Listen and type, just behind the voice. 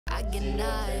I get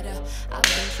nighter. I've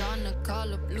been trying to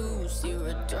call up Lucy,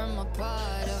 return my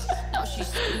powder. Now she's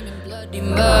screaming bloody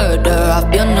murder.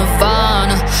 I've been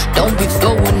Nirvana. Don't be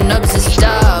throwing up the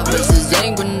style. This is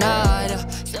ain't Grenada.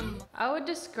 I would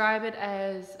describe it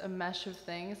as a mesh of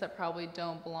things that probably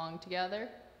don't belong together.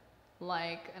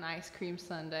 Like an ice cream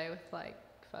sundae with like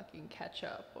fucking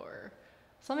ketchup, or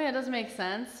something that doesn't make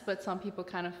sense, but some people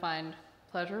kind of find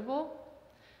pleasurable.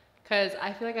 Because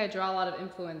I feel like I draw a lot of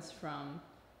influence from,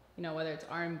 you know, whether it's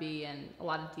R&B and a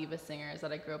lot of diva singers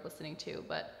that I grew up listening to,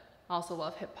 but I also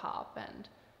love hip hop and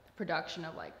the production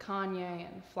of like Kanye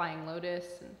and Flying Lotus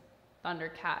and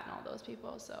Thundercat and all those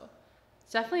people. So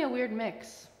it's definitely a weird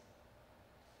mix.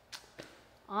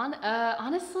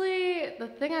 Honestly, the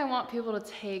thing I want people to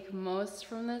take most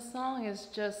from this song is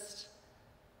just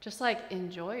like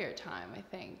enjoy your time. I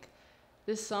think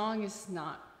this song is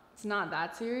it's not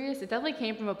that serious. It definitely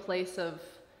came from a place of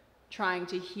trying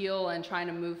to heal and trying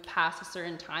to move past a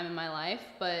certain time in my life,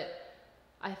 but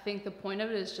I think the point of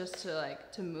it is just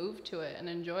to move to it and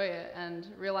enjoy it and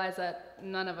realize that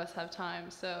none of us have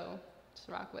time, so just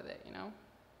rock with it, you know?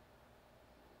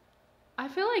 I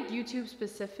feel like YouTube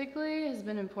specifically has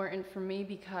been important for me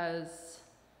because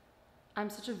I'm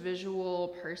such a visual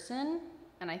person,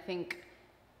 and I think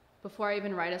before I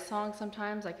even write a song,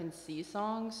 sometimes I can see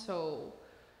songs, so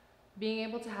being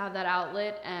able to have that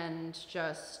outlet and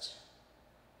just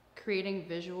creating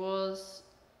visuals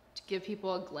to give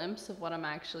people a glimpse of what I'm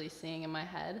actually seeing in my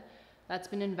head, that's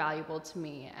been invaluable to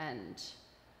me, and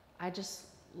I just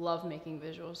love making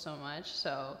visuals so much.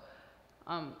 So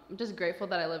I'm just grateful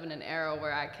that I live in an era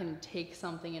where I can take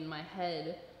something in my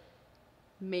head,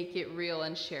 make it real,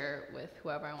 and share it with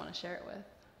whoever I want to share it with.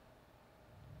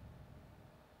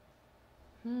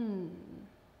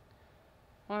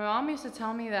 My mom used to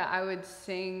tell me that I would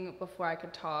sing before I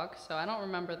could talk, so I don't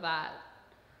remember that.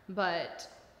 But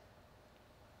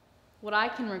what I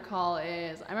can recall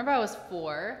is, I remember I was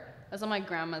 4, I was at my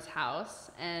grandma's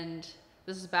house, and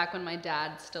this is back when my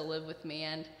dad still lived with me,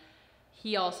 and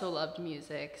he also loved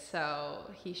music, so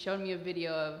he showed me a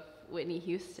video of Whitney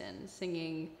Houston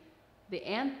singing the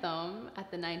anthem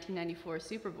at the 1994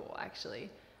 Super Bowl, actually.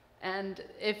 And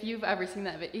if you've ever seen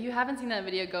that video, if you haven't seen that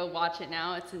video, go watch it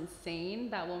now. It's insane.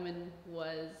 That woman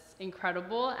was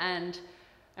incredible. And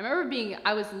I remember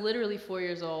I was literally 4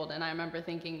 years old, and I remember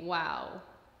thinking, wow,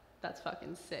 that's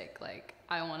fucking sick. Like,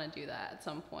 I want to do that at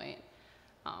some point.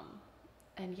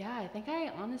 And yeah, I think I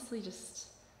honestly just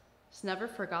never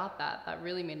forgot that. That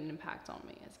really made an impact on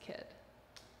me as a kid.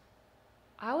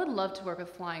 I would love to work with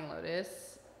Flying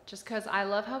Lotus, just because I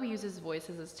love how he uses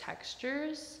voices as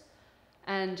textures.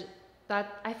 And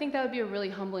I think that would be a really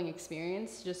humbling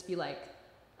experience, to just be like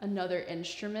another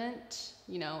instrument,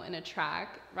 you know, in a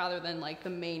track, rather than like the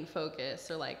main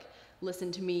focus, or like,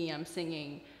 listen to me, I'm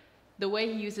singing. The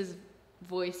way he uses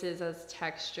voices as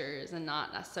textures and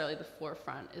not necessarily the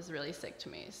forefront is really sick to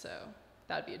me, so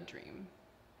that'd be a dream.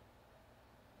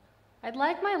 I'd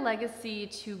like my legacy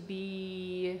to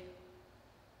be,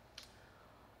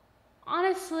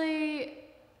 honestly,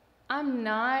 I'm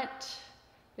not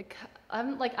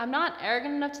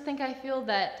arrogant enough to think I feel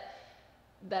that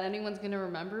anyone's gonna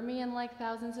remember me in like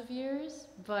thousands of years,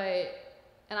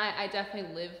 and I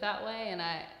definitely live that way, and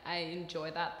I enjoy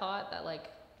that thought that like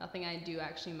nothing I do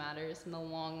actually matters in the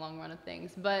long run of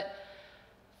things. But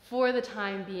for the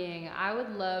time being, I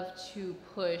would love to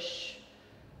push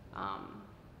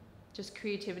just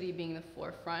creativity being the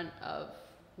forefront of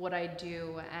what I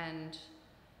do, and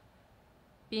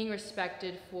being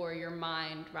respected for your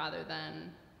mind rather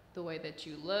than the way that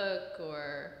you look,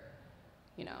 or,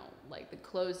 you know, like the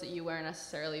clothes that you wear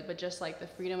necessarily, but just like the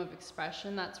freedom of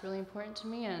expression. That's really important to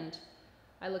me, and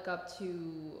I look up to,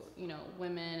 you know,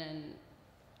 women and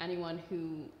anyone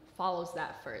who follows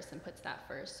that first and puts that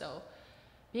first. So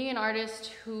being an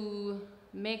artist who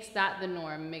makes that the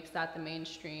norm, makes that the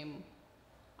mainstream,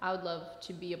 I would love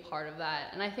to be a part of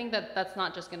that. And I think that that's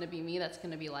not just gonna be me, that's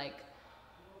gonna be like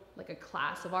a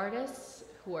class of artists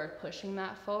who are pushing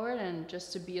that forward, and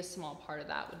just to be a small part of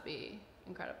that would be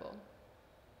incredible.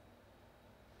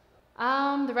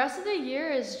 The rest of the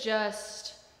year is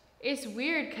just, it's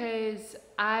weird because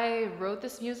I wrote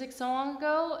this music so long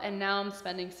ago, and now I'm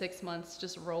spending 6 months to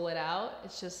just roll it out.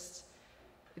 It's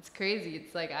crazy.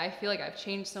 It's like, I feel like I've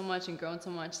changed so much and grown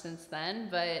so much since then,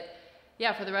 but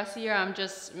yeah, for the rest of the year, I'm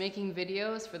just making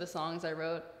videos for the songs I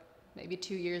wrote maybe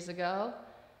 2 years ago,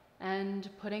 and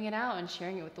putting it out and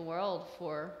sharing it with the world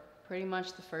for pretty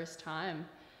much the first time.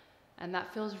 And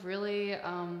that feels really,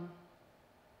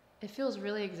 it feels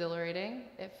really exhilarating.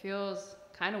 It feels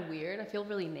kind of weird. I feel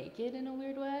really naked in a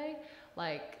weird way.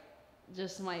 Like,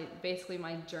 just basically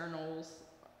my journals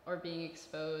or being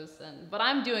exposed, but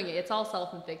I'm doing it. It's all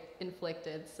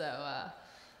self-inflicted, so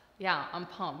yeah, I'm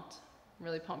pumped.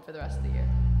 Really pumped for the rest of the year.